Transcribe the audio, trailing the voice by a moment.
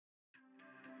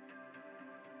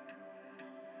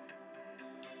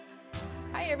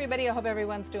everybody, I hope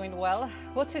everyone's doing well.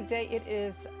 Well, today it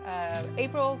is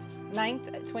April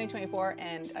 9th, 2024,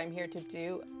 and I'm here to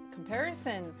do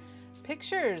comparison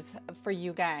pictures for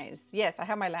you guys. Yes, I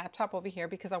have my laptop over here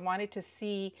because I wanted to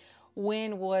see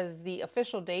when was the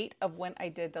official date of when I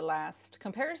did the last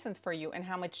comparisons for you and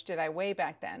how much did I weigh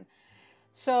back then.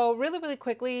 So really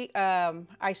quickly,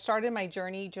 I started my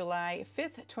journey July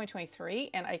 5th, 2023,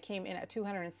 and I came in at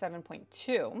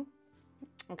 207.2,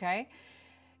 okay?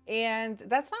 And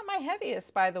that's not my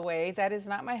heaviest, by the way. That is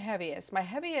not my heaviest. My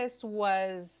heaviest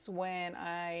was when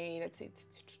I, let's see,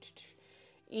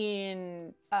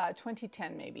 in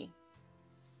 2010 maybe.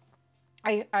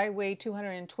 I weighed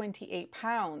 228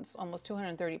 pounds, almost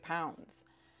 230 pounds.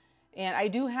 And I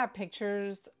do have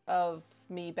pictures of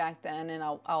me back then, and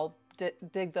I'll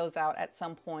dig those out at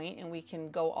some point, and we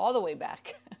can go all the way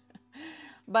back.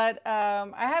 But I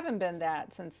haven't been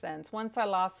that since then. So once I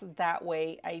lost that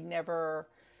weight, I never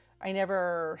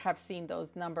have seen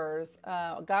those numbers.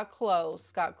 Got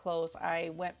close.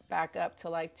 I went back up to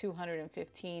like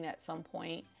 215 at some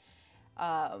point.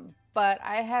 But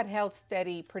I had held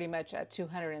steady pretty much at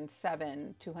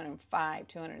 207, 205,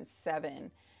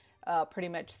 207, pretty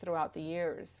much throughout the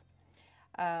years.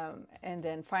 And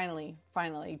then finally,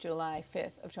 July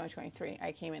 5th of 2023,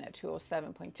 I came in at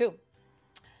 207.2.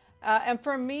 And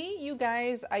for me, you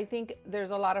guys, I think there's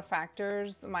a lot of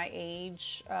factors. My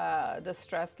age, the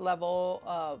stress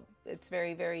level, it's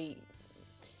very,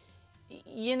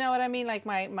 you know what I mean? Like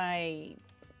my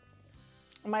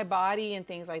body and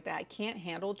things like that can't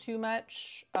handle too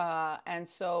much. And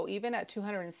so even at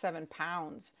 207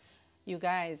 pounds, you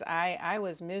guys, I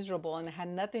was miserable, and it had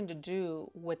nothing to do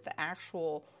with the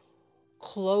actual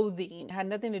clothing. It had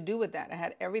nothing to do with that. It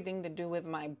had everything to do with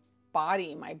my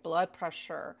body, my blood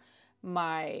pressure,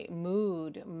 my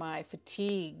mood, my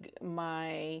fatigue,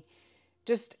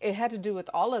 it had to do with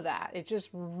all of that. It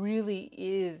just really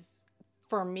is,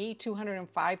 for me,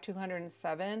 205,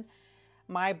 207,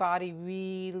 my body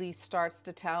really starts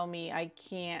to tell me I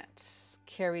can't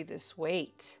carry this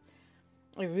weight.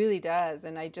 It really does.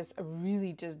 And I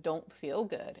really just don't feel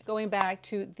good. Going back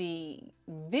to the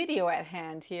video at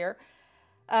hand here.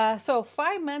 So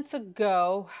 5 months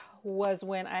ago was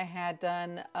when I had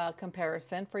done a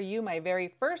comparison for you, my very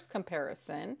first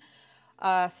comparison.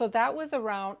 So that was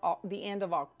around the end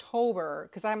of October,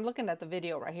 because I'm looking at the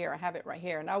video right here. I have it right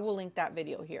here, and I will link that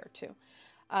video here too.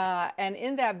 And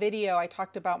in that video, I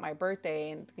talked about my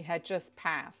birthday, and it had just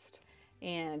passed,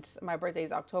 and my birthday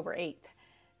is October 8th.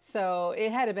 So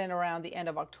it had been around the end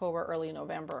of October, early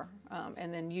November.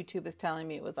 And then YouTube is telling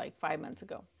me it was like 5 months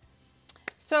ago.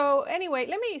 So anyway,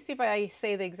 let me see if I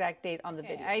say the exact date on the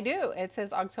video. I do. It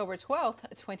says October 12th,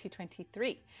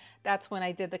 2023. That's when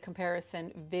I did the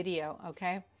comparison video,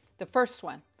 okay? The first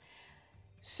one.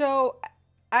 So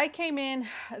I came in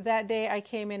that day, I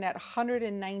came in at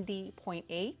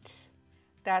 190.8.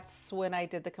 That's when I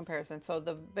did the comparison. So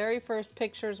the very first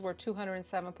pictures were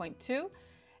 207.2,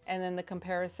 and then the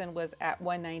comparison was at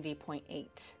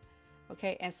 190.8.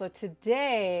 Okay, and so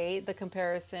today the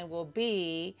comparison will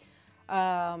be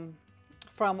from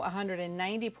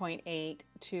 190.8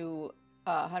 to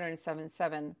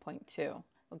 177.2.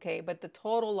 Okay, but the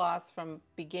total loss from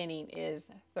beginning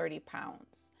is 30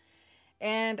 pounds.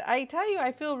 And I tell you,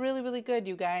 I feel really good,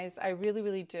 you guys. I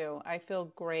really do. I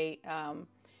feel great.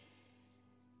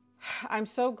 I'm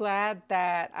so glad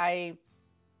that I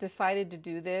decided to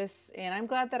do this, and I'm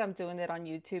glad that I'm doing it on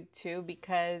YouTube too,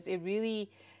 because it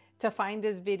really, to find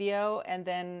this video, and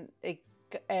then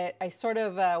I sort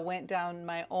of went down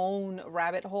my own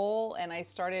rabbit hole, and I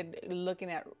started looking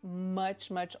at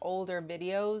much older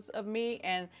videos of me,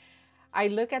 and I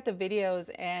look at the videos,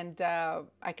 and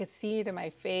I could see it in my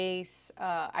face.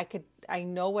 I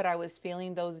know what I was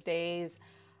feeling those days,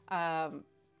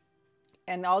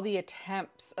 and all the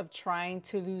attempts of trying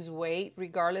to lose weight,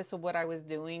 regardless of what I was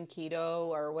doing, keto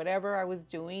or whatever I was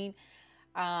doing.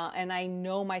 And I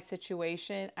know my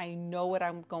situation. I know what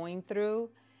I'm going through.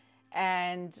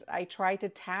 And I try to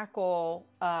tackle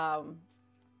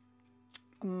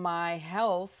my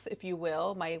health, if you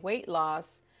will, my weight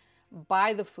loss,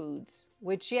 by the foods,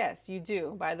 which, yes, you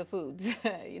do, by the foods,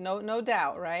 no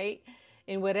doubt, right?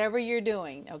 In whatever you're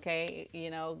doing, okay?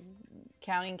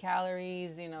 Counting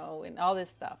calories, and all this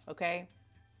stuff, okay?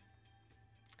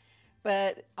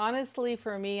 But honestly,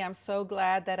 for me, I'm so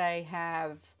glad that I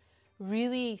have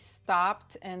really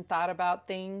stopped and thought about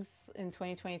things in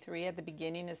 2023 at the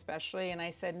beginning, especially. And I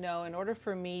said, no, in order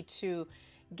for me to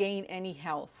gain any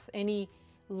health, any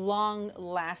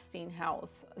long-lasting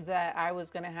health, that I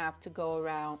was going to have to go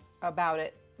around about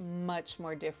it much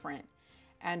more different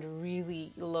and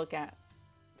really look at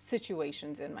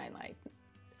situations in my life.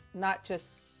 not just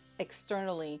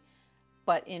externally,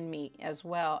 but in me as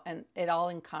well. And it all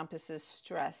encompasses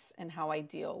stress and how I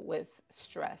deal with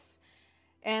stress.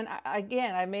 And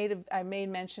again, I made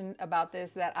mention about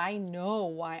this, that I know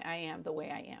why I am the way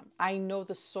I am. I know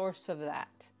the source of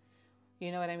that.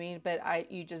 You know what I mean?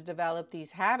 But you just develop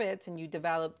these habits, and you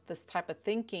develop this type of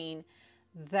thinking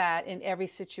that in every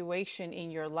situation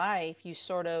in your life, you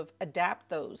sort of adapt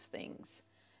those things.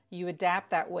 You adapt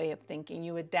that way of thinking.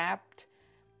 You adapt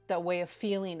the way of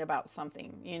feeling about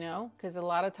something, you know, because a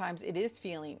lot of times it is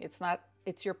feeling.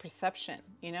 It's your perception,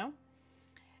 you know.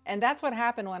 And that's what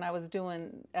happened when I was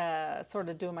doing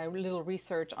my little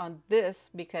research on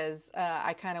this, because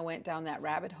I kind of went down that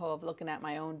rabbit hole of looking at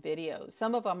my own videos.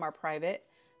 Some of them are private,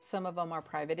 some of them are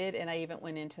privated, and I even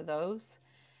went into those.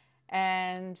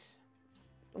 And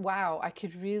wow, I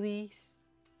could really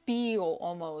feel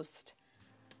almost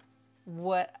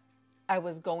what I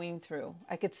was going through.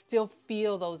 I could still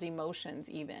feel those emotions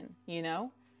even, you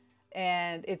know?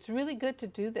 And it's really good to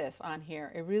do this on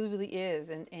here. It really, really is.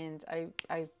 And I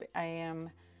am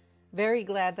very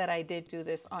glad that I did do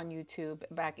this on YouTube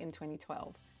back in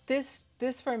 2012. This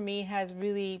for me has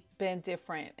really been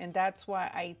different. And that's why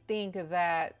I think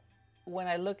that when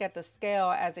I look at the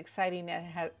scale, as exciting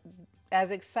that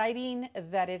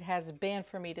it has been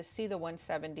for me to see the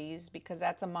 170s, because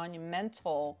that's a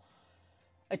monumental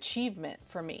achievement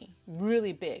for me,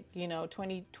 really big, you know,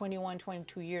 21,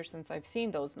 22 years since I've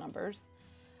seen those numbers.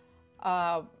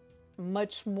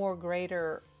 Much more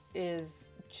greater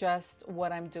is just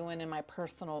what I'm doing in my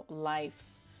personal life,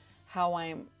 how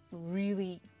I'm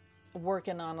really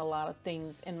working on a lot of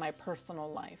things in my personal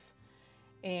life.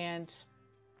 And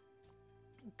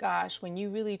gosh, when you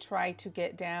really try to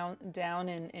get down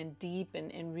and deep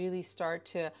and really start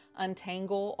to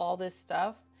untangle all this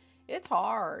stuff, it's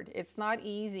hard. It's not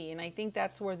easy. And I think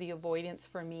that's where the avoidance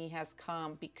for me has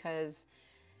come, because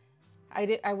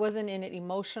I wasn't in it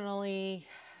emotionally,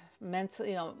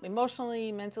 mentally,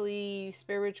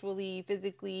 spiritually,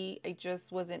 physically. I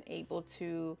just wasn't able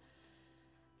to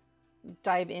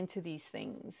dive into these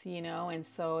things, you know? And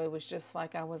so it was just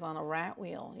like I was on a rat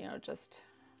wheel, you know, just,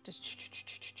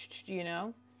 you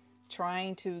know,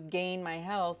 trying to gain my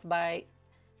health by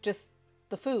just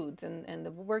the foods and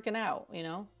the working out, you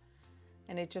know?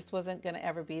 And it just wasn't going to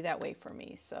ever be that way for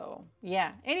me. So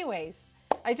yeah, anyways,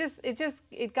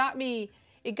 it got me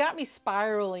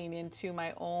spiraling into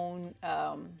my own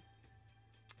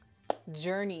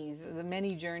journeys, the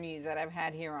many journeys that I've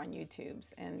had here on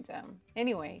YouTube's. And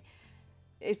anyway,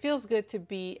 it feels good to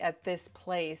be at this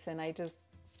place, and I just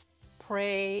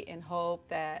pray and hope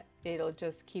that it'll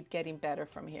just keep getting better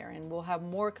from here, and we'll have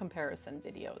more comparison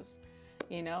videos.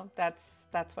 You know, that's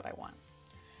what I want.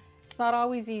 It's not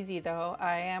always easy though.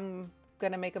 I am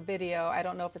gonna make a video. I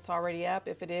don't know if it's already up.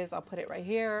 If it is, I'll put it right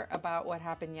here, about what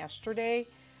happened yesterday.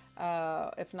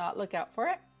 If not, look out for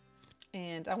it.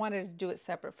 And I wanted to do it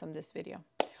separate from this video.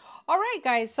 All right,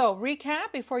 guys. So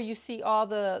recap before you see all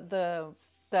the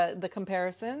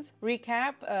comparisons.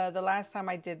 Recap. The last time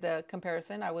I did the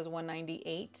comparison, I was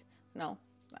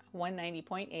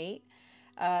 190.8.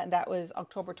 That was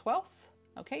October 12th.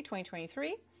 Okay,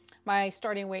 2023. My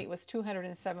starting weight was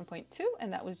 207.2,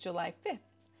 and that was July 5th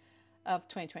of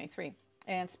 2023.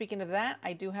 And speaking of that,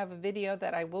 I do have a video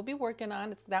that I will be working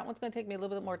on. That one's going to take me a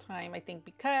little bit more time, I think,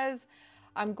 because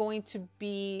I'm going to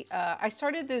be, I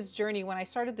started this journey, when I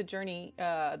started the journey,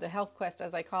 the health quest,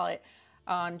 as I call it,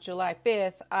 on July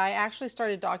 5th, I actually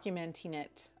started documenting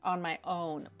it on my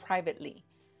own, privately.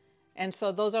 And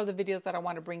so those are the videos that I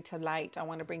want to bring to light. I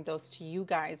want to bring those to you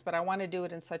guys, but I want to do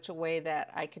it in such a way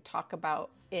that I could talk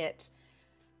about it,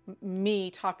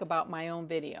 talk about my own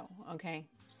video, okay?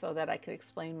 So that I could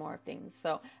explain more things.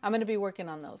 So I'm going to be working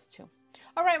on those too.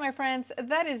 All right, my friends,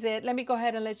 that is it. Let me go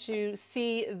ahead and let you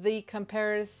see the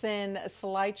comparison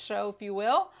slideshow, if you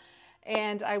will.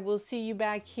 And I will see you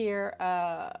back here,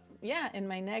 in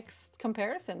my next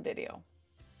comparison video.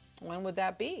 When would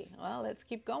that be? Well, let's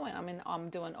keep going. I'm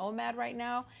doing OMAD right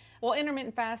now. Well,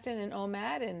 intermittent fasting and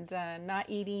OMAD, and not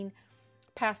eating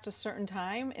past a certain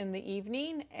time in the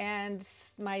evening. And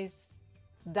my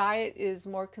diet is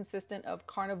more consistent of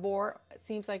carnivore, it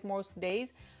seems like most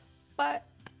days. But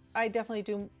I definitely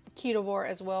do Ketovore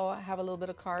as well. I have a little bit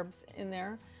of carbs in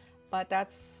there. But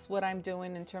that's what I'm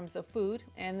doing in terms of food.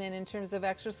 And then in terms of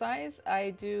exercise,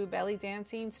 I do belly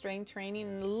dancing, strength training,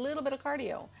 and a little bit of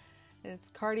cardio.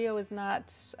 Cardio is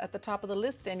not at the top of the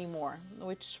list anymore,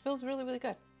 which feels really, really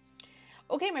good.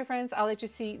 Okay, my friends, I'll let you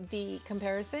see the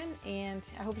comparison, and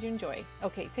I hope you enjoy.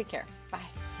 Okay, take care. Bye.